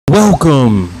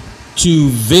Welcome to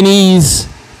Vinnies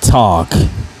Talk.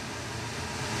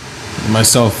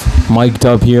 Myself mic'd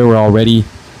up here. We're all ready.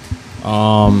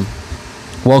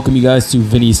 Welcome you guys to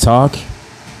Vinnies Talk.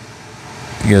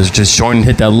 You guys are just joining,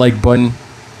 hit that like button.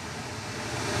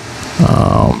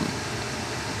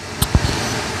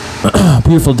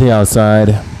 Beautiful day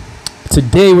outside.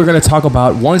 Today we're going to talk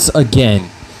about, once again,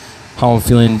 how I'm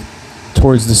feeling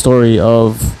towards the story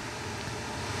of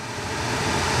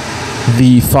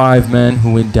the 5 men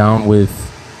who went down with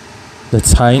the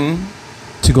Titan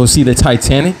to go see the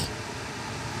Titanic.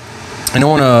 And I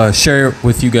want to share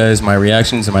with you guys my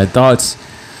reactions and my thoughts,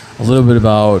 a little bit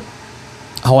about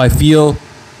how I feel,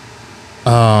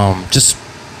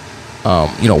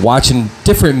 watching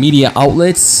different media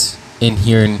outlets and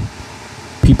hearing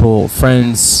people,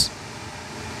 friends,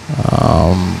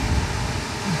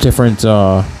 different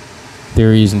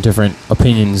theories and different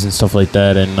opinions and stuff like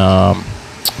that. And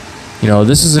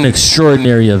this is an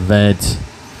extraordinary event.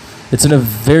 It's a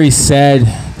very sad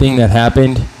thing that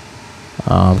happened.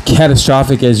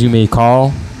 Catastrophic, as you may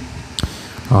call.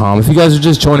 If you guys are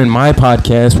just joining my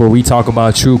podcast where we talk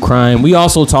about true crime, we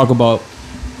also talk about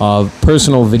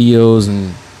personal videos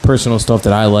and personal stuff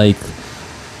that I like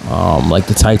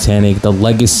the Titanic, the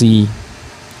legacy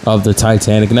of the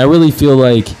Titanic. And I really feel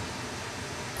like,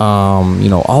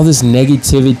 all this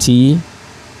negativity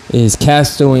is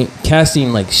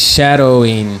casting like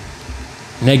shadowing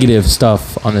negative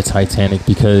stuff on the Titanic,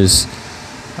 because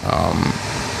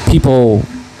people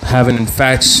have an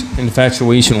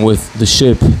infatuation with the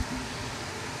ship,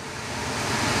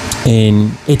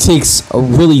 and it takes a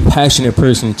really passionate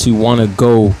person to want to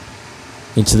go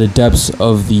into the depths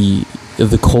of the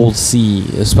cold sea,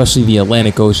 especially the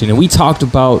Atlantic Ocean. And we talked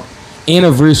about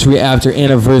anniversary after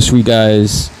anniversary,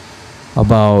 guys,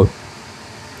 about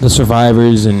the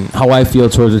survivors and how I feel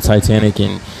towards the Titanic,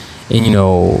 and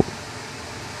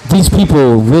these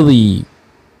people really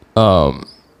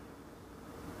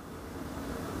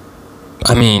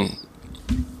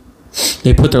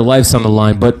they put their lives on the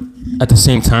line, but at the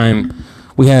same time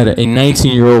we had a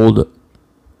 19-year-old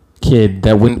kid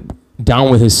that went down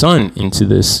with his son into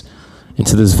this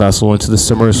vessel, into the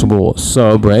submersible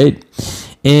sub, right?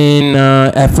 And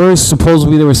at first,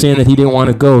 supposedly, they were saying that he didn't want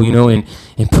to go, and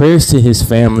prayers to his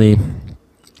family.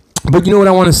 But what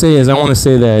I want to say is, I want to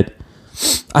say that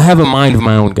I have a mind of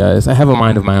my own, guys. I have a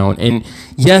mind of my own. And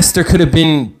yes, there could have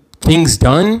been things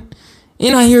done.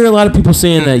 And I hear a lot of people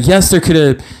saying that, yes, there could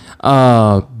have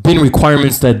been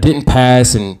requirements that didn't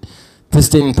pass, and this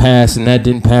didn't pass, and that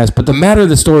didn't pass. But the matter of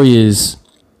the story is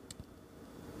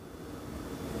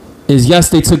yes,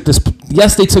 they took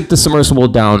the submersible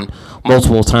down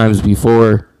multiple times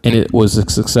before, and it was a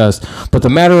success. But the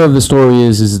matter of the story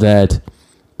is that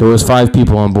there was 5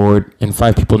 people on board, and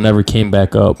 5 people never came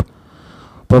back up.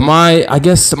 But I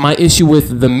guess my issue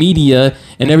with the media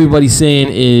and everybody saying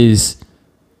is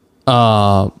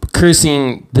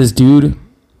cursing this dude,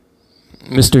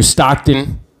 Mr.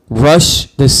 Stockton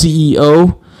Rush, the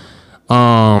CEO.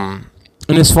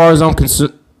 And as far as I'm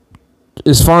concerned,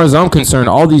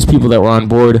 all these people that were on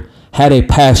board had a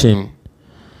passion.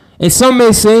 And some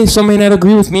may not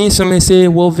agree with me. Some may say,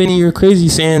 well, Vinny, you're crazy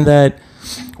saying that.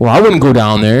 Well, I wouldn't go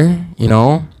down there,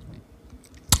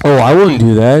 Oh, I wouldn't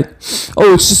do that.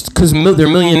 Oh, it's just because they're they're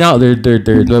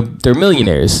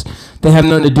millionaires. They have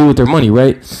nothing to do with their money,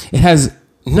 right? It has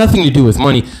nothing to do with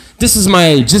money. These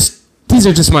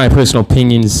are just my personal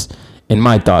opinions and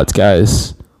my thoughts,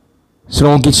 guys. So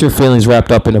don't get your feelings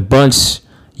wrapped up in a bunch.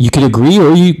 You can agree,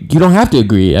 or you don't have to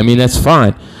agree. I mean, that's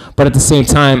fine. But at the same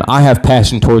time, I have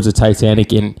passion towards the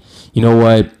Titanic, and you know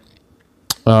what?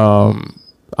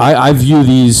 I view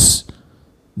these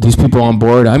people on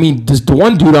board. I mean, the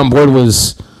one dude on board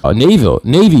was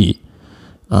Navy.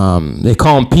 They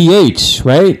call him PH,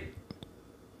 right?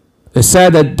 It's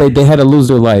sad that they had to lose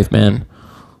their life, man.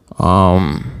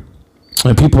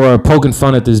 And people are poking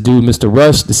fun at this dude, Mr.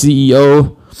 Rush, the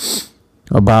CEO,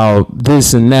 about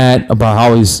this and that, about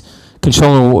how he's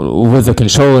controlling with a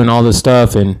controller and all this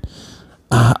stuff. And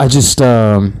I just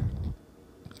this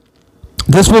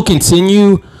will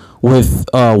continue with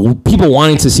people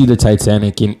wanting to see the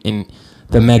Titanic and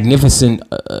the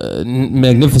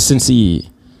magnificency,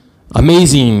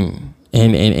 amazing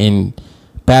and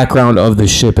background of the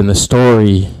ship and the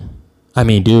story. I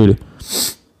mean, dude,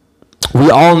 we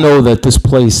all know that this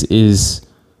place is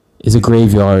a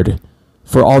graveyard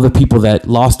for all the people that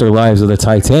lost their lives of the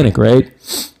Titanic, right?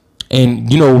 And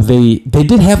they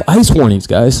did have ice warnings,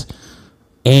 guys.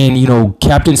 And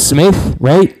Captain Smith,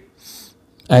 right?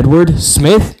 Edward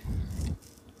Smith.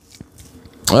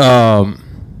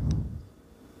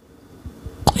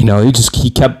 He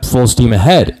kept full steam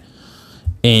ahead.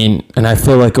 and I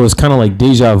feel like it was kind of like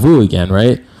deja vu again,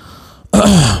 right?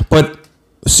 But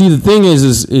see, the thing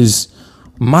is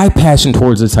my passion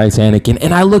towards the Titanic,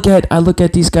 and I look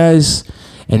at these guys,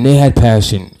 and they had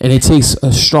passion, and it takes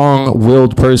a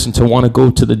strong-willed person to want to go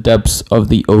to the depths of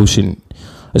the ocean,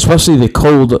 especially the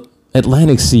cold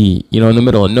Atlantic Sea, you know, in the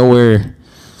middle of nowhere.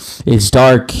 It's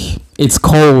dark, it's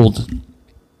cold.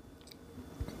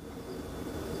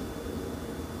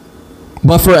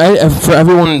 But for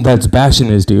everyone that's bashing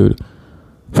this dude,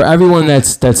 for everyone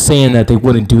that's saying that they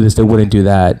wouldn't do this, they wouldn't do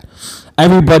that,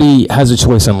 everybody has a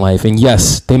choice in life. And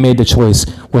yes, they made the choice.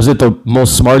 Was it the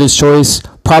most smartest choice?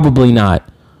 Probably not.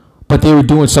 But they were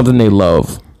doing something they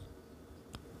love.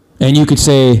 And you could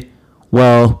say,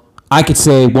 well, I could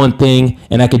say one thing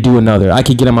and I could do another. I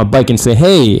could get on my bike and say,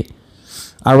 hey,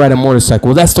 I ride a motorcycle.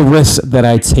 Well, that's the risk that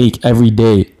I take every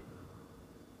day.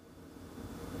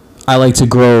 I like to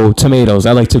grow tomatoes.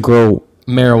 I like to grow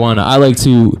marijuana. I like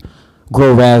to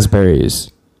grow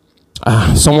raspberries.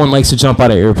 Someone likes to jump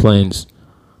out of airplanes.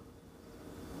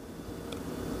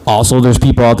 Also, there's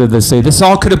people out there that say this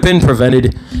all could have been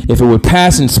prevented if it would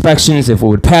pass inspections, if it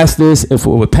would pass this, if it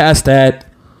would pass that.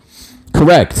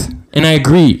 Correct. And I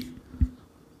agree.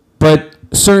 But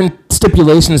certain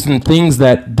stipulations and things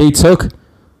that they took,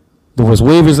 there was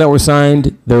waivers that were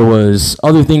signed, there was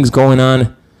other things going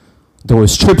on, there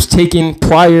was trips taken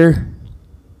prior.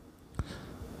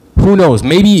 Who knows?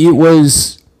 Maybe it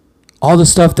was all the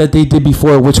stuff that they did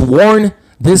before, which worn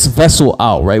this vessel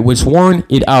out, right? Which worn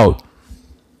it out.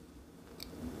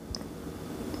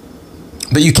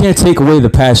 But you can't take away the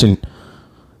passion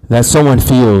that someone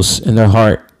feels in their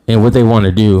heart and what they want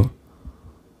to do.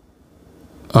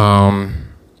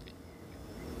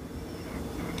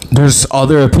 There's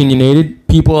other opinionated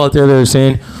people out there that are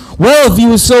saying, well, if he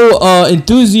was so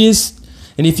enthusiast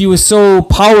and if he was so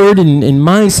powered and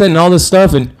mindset and all this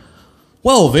stuff, and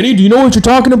well, Vinny, do you know what you're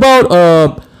talking about?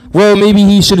 Well, maybe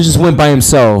he should have just went by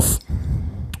himself.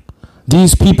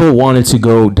 These people wanted to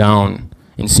go down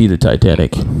and see the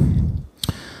Titanic.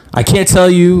 I can't tell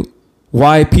you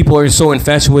why people are so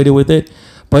infatuated with it,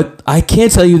 but I can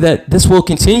tell you that this will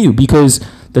continue because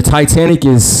the Titanic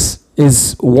is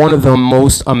one of the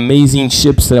most amazing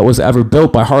ships that was ever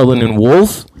built by Harlan and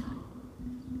Wolff.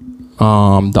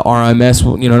 The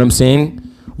RMS, you know what I'm saying?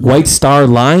 White Star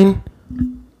Line.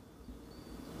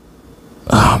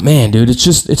 Oh man, dude,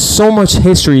 it's so much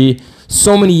history,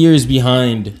 so many years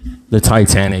behind the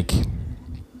Titanic.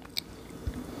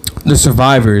 The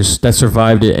survivors that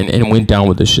survived it and went down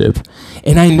with the ship.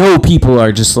 And I know people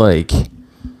are just like,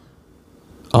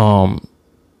 how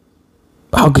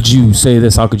could you say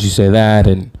this? How could you say that?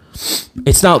 And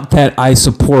it's not that I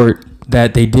support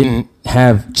that they didn't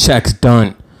have checks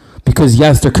done. Because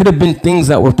yes, there could have been things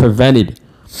that were prevented.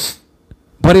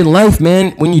 But in life,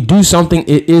 man, when you do something,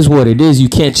 it is what it is. You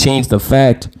can't change the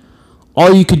fact.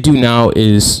 All you could do now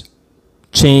is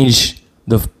change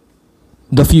the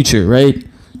future, right?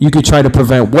 You could try to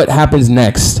prevent what happens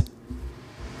next.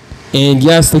 And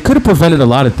yes, they could have prevented a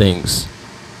lot of things.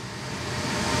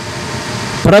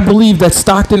 But I believe that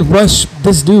Stockton rushed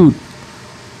this dude.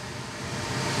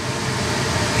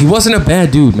 He wasn't a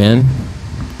bad dude, man.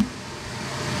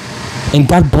 And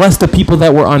God bless the people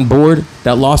that were on board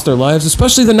that lost their lives,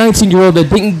 especially the 19-year-old that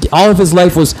didn't, all of his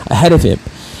life was ahead of him.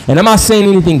 And I'm not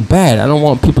saying anything bad. I don't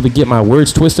want people to get my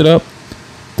words twisted up.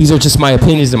 These are just my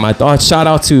opinions and my thoughts. Shout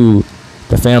out to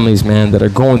the families, man, that are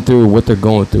going through what they're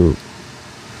going through.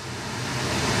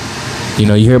 You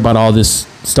know, you hear about all this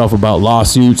stuff about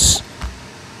lawsuits.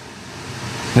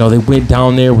 You know, they went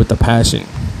down there with the passion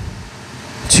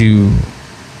to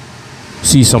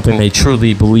see something they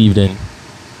truly believed in.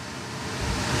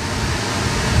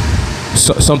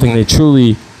 Something they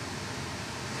truly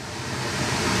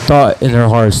thought in their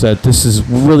hearts that this is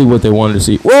really what they wanted to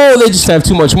see. Whoa, they just have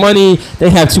too much money. They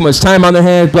have too much time on their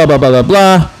hands, blah, blah, blah, blah,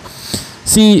 blah.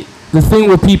 See, the thing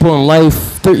with people in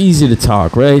life, they're easy to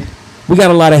talk, right? We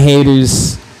got a lot of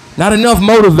haters, not enough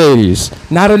motivators,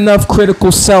 not enough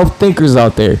critical self-thinkers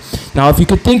out there. Now, if you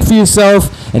could think for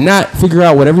yourself and not figure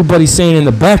out what everybody's saying in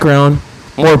the background,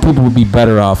 more people would be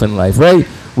better off in life, right?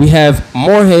 We have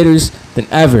more haters than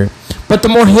ever. But the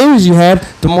more haters you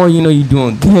have, the more you know you're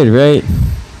doing good, right?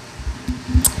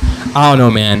 I don't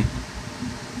know, man.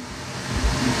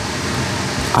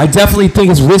 I definitely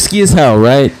think it's risky as hell,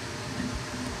 right?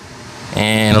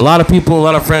 And a lot of people, a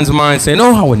lot of friends of mine say,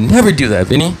 no, I would never do that,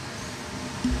 Vinny.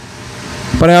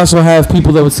 But I also have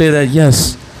people that would say that,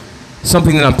 yes,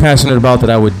 something that I'm passionate about that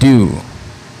I would do.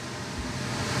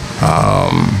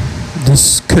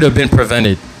 This could have been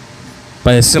prevented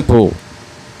by a simple,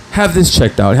 have this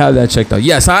checked out, have that checked out.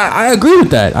 Yes, I agree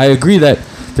with that. I agree that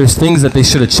There's things that they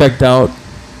should have checked out.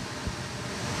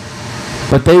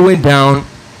 But they went down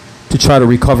to try to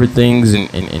recover things,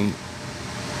 and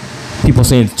people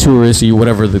saying it's touristy or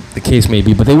whatever the case may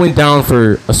be. But they went down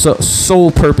for a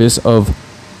sole purpose of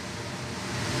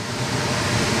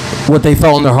what they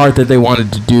felt in their heart that they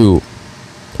wanted to do.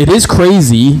 It is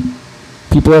crazy.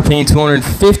 People are paying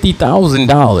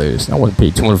 $250,000. I wouldn't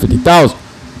pay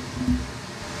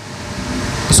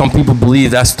 $250,000. Some people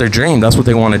believe that's their dream. That's what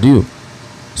they want to do.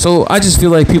 So I just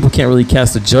feel like people can't really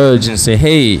cast a judge and say,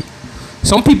 hey,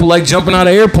 some people like jumping out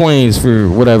of airplanes for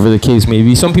whatever the case may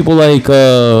be. Some people like,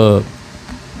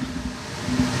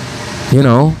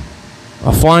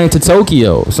 flying to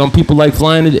Tokyo. Some people like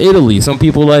flying to Italy. Some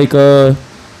people like,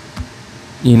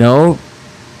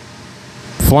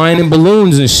 flying in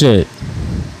balloons and shit.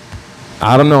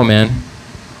 I don't know, man.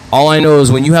 All I know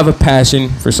is when you have a passion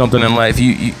for something in life,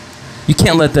 you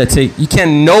can't let that you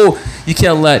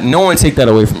can't let no one take that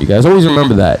away from you guys. Always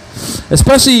remember that.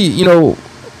 Especially,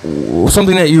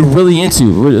 something that you're really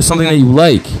into, something that you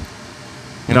like.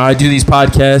 I do these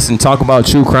podcasts and talk about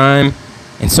true crime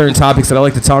and certain topics that I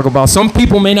like to talk about. Some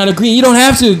people may not agree. You don't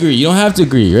have to agree. You don't have to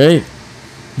agree, right?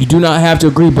 You do not have to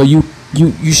agree, but you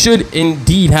should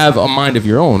indeed have a mind of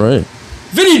your own, right?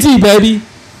 Vinny T, baby.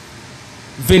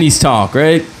 Vinny's talk,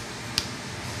 right?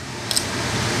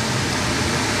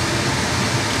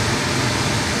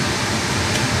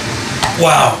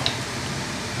 Wow.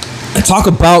 I talk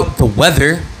about the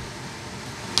weather.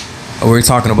 We're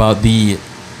talking about the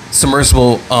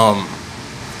submersible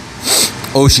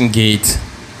ocean gate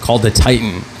called the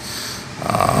Titan.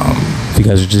 If you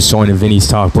guys are just joining Vinny's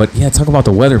talk, but yeah, talk about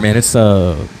the weather, man. It's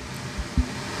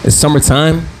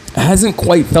summertime. It hasn't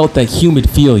quite felt that humid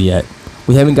feel yet.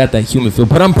 We haven't got that humid feel,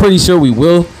 but I'm pretty sure we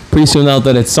will. Pretty soon now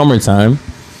that it's summertime.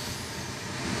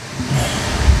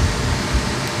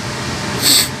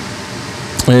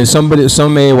 And some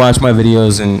may watch my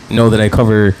videos and know that I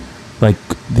cover like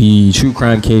the true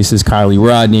crime cases, Kylie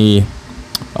Rodney,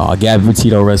 Gabby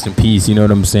Petito, rest in peace. You know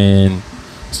what I'm saying?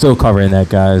 Still covering that,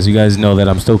 guys. You guys know that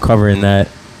I'm still covering that.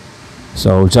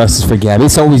 So justice for Gabby.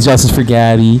 It's always justice for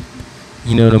Gabby.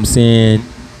 You know what I'm saying?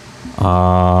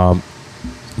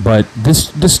 But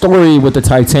this story with the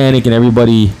Titanic and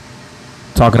everybody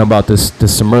talking about this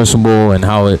submersible and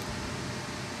how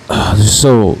there's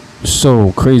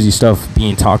so crazy stuff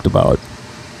being talked about.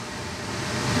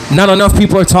 Not enough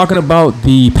people are talking about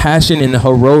the passion and the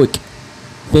heroic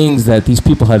things that these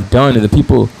people have done, and the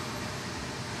people,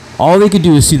 all they could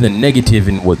do is see the negative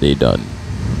in what they've done,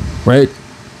 right?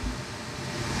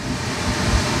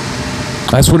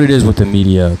 That's what it is with the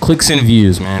media. Clicks and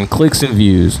views, man. Clicks and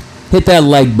views. Hit that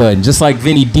like button, just like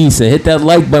Vinny D said. Hit that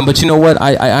like button. But you know what?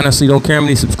 I honestly don't care how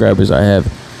many subscribers I have.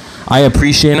 I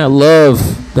appreciate and I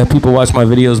love that people watch my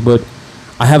videos, but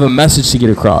I have a message to get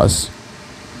across.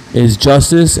 It's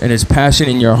justice and it's passion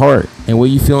in your heart. And what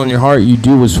you feel in your heart, you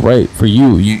do what's right for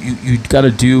you. You got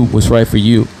to do what's right for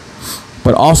you.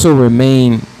 But also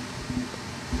remain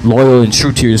loyal and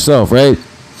true to yourself, right?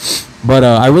 But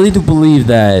I really do believe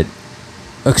that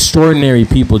extraordinary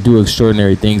people do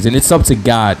extraordinary things, and it's up to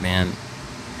God, man.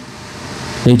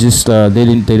 They just they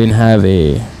didn't have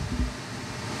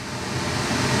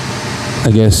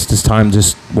I guess this time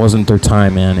just wasn't their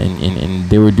time, man, and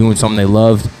they were doing something they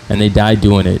loved and they died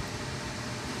doing it.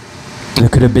 There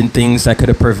could have been things that could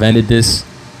have prevented this.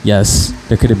 Yes,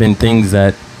 there could have been things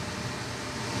that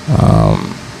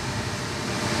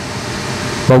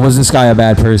but was this guy a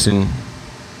bad person?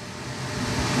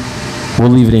 We'll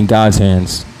leave it in God's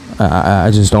hands. I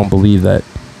just don't believe that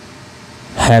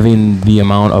having the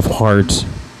amount of heart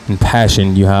and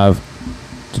passion you have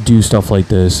to do stuff like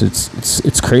this,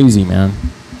 it's crazy, man.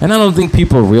 And I don't think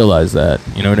people realize that.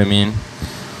 You know what I mean?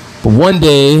 But one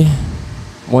day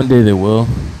they will.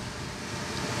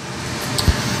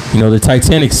 The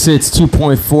Titanic sits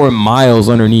 2.4 miles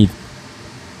underneath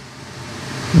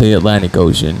the Atlantic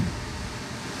Ocean.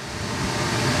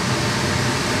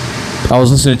 I was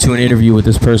listening to an interview with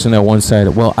this person that once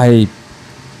said, well, I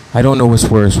don't know what's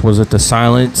worse. Was it the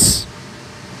silence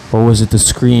or was it the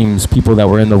screams, people that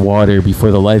were in the water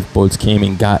before the lifeboats came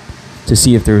and got to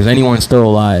see if there was anyone still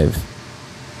alive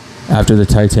after the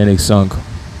Titanic sunk?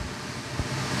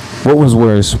 What was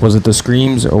worse? Was it the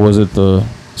screams or was it the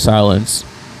silence?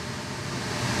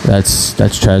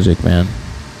 That's tragic, man.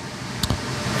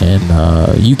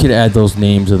 And you could add those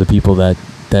names of the people that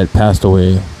passed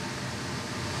away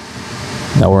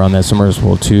that were on that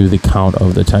submersible to the count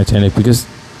of the Titanic, because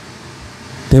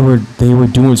they were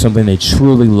doing something they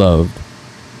truly loved.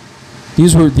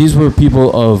 These were people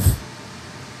of,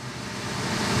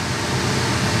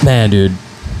 man, dude,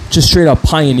 just straight up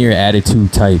pioneer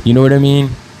attitude type. You know what I mean?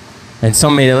 And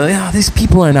some made it like, oh, these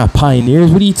people are not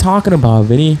pioneers. What are you talking about,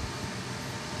 Vinny?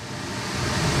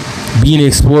 Being an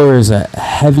explorer is a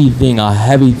heavy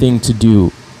thing to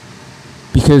do.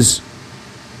 Because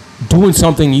doing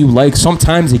something you like,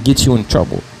 sometimes it gets you in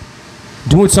trouble.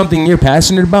 Doing something you're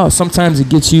passionate about, sometimes it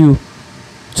gets you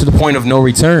to the point of no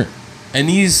return. And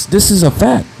this is a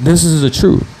fact. This is the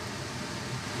truth.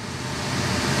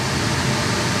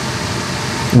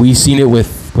 We've seen it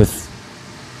with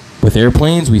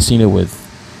airplanes. We've seen it with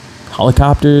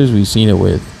helicopters. We've seen it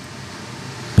with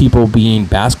people being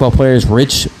basketball players,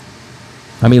 rich.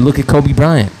 I mean, look at Kobe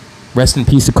Bryant. Rest in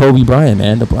peace to Kobe Bryant,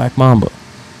 man, the Black Mamba.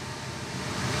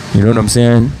 You know what I'm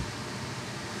saying?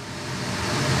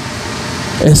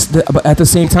 But at the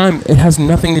same time, it has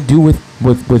nothing to do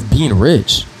with being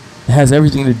rich. It has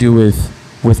everything to do with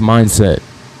mindset,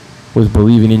 with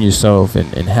believing in yourself and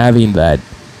having that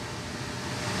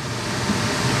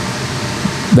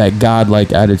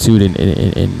godlike attitude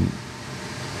and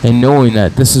knowing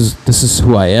that this is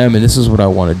who I am and this is what I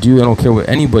want to do. I don't care what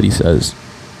anybody says.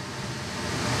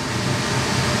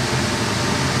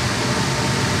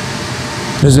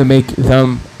 Doesn't make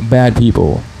them bad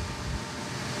people.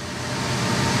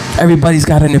 Everybody's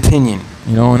got an opinion,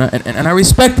 you know, and I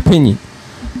respect opinion.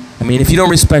 I mean, if you don't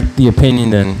respect the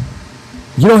opinion, then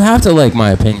you don't have to like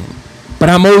my opinion. But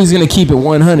I'm always going to keep it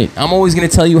 100. I'm always going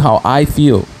to tell you how I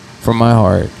feel from my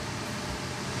heart.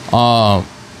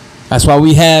 That's why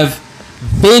we have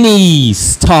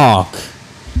Vinnies talk.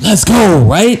 Let's go,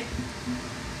 right?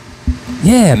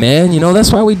 Yeah, man. You know,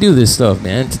 that's why we do this stuff,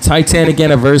 man. The Titanic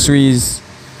anniversaries.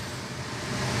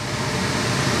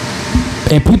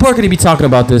 And people are going to be talking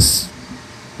about this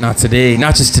not today,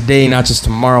 not just today, not just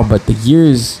tomorrow, but the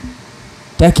years,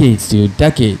 decades, dude,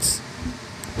 decades.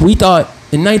 We thought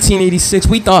in 1986,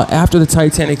 we thought after the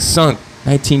Titanic sunk,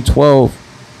 1912,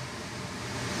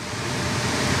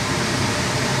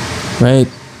 right?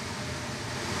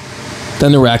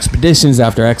 Then there were expeditions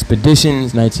after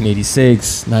expeditions,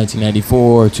 1986,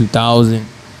 1994, 2000,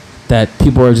 that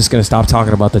people are just going to stop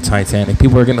talking about the Titanic.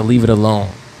 People are going to leave it alone.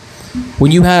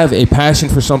 When you have a passion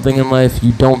for something in life,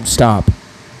 you don't stop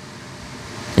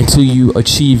until you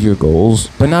achieve your goals.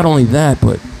 But not only that,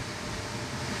 but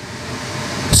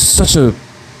such a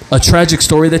tragic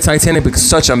story, the Titanic, because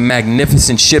such a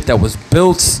magnificent ship that was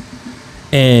built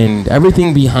and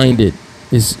everything behind it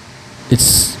is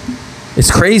it's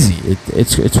crazy.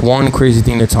 It's one crazy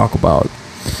thing to talk about.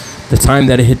 The time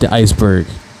that it hit the iceberg.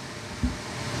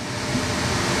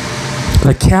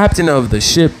 The captain of the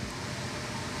ship,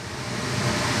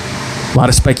 a lot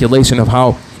of speculation of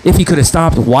how, if he could have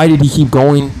stopped, why did he keep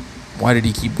going? Why did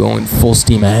he keep going full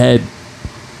steam ahead?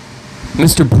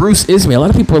 Mr. Bruce Ismay. A lot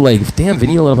of people are like, damn,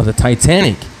 Vinny, you know about the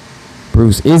Titanic.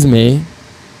 Bruce Ismay.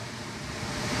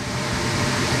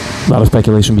 A lot of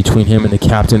speculation between him and the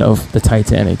captain of the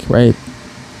Titanic, right?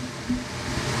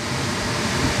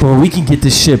 But we can get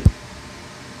this ship,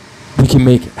 we can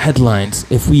make headlines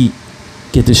if we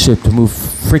get the ship to move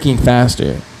freaking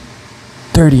faster.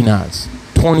 30 knots.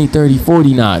 20, 30,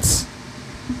 40 knots.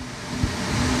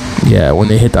 Yeah, when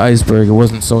they hit the iceberg, it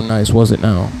wasn't so nice, was it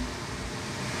now?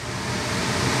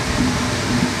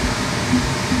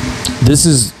 This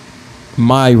is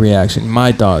my reaction,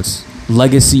 my thoughts.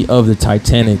 Legacy of the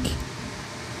Titanic.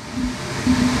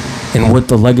 And what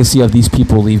the legacy of these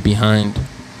people leave behind.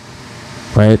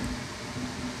 Right?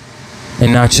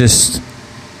 And not just,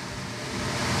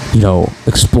 you know,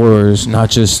 explorers, not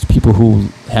just people who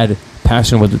had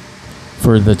passion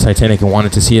for the Titanic and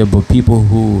wanted to see it, but people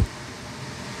who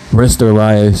risked their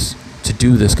lives to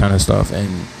do this kind of stuff. And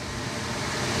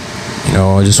you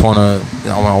know, I just want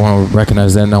to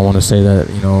recognize that, and I want to say that,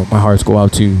 you know, my hearts go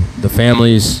out to the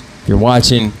families. If you're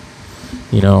watching,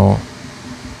 you know,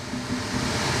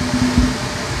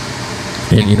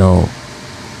 and you know,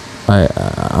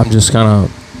 I'm just kind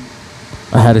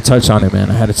of, I had to touch on it, man.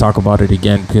 I had to talk about it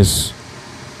again because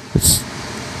it's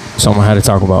something I had to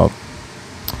talk about.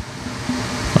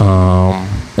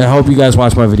 And I hope you guys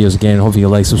watch my videos again. I hope you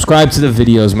like, subscribe to the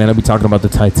videos, man. I'll be talking about the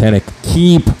Titanic.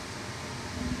 Keep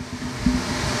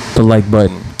the like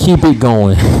button. Keep it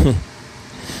going.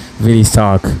 Vinnies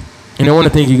talk. And I want to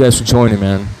thank you guys for joining,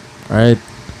 man. All right.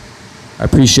 I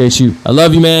appreciate you. I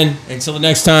love you, man. Until the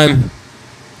next time,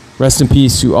 rest in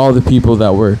peace to all the people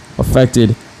that were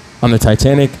affected on the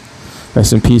Titanic.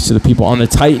 Rest in peace to the people on the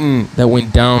Titan that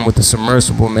went down with the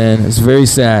submersible, man. It's very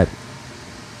sad.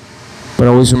 But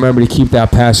always remember to keep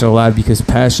that passion alive, because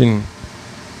passion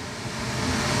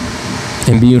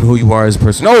and being who you are as a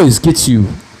person always gets you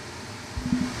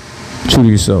true to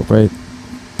yourself, right?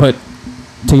 But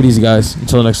take it easy, guys.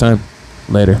 Until next time,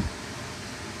 later.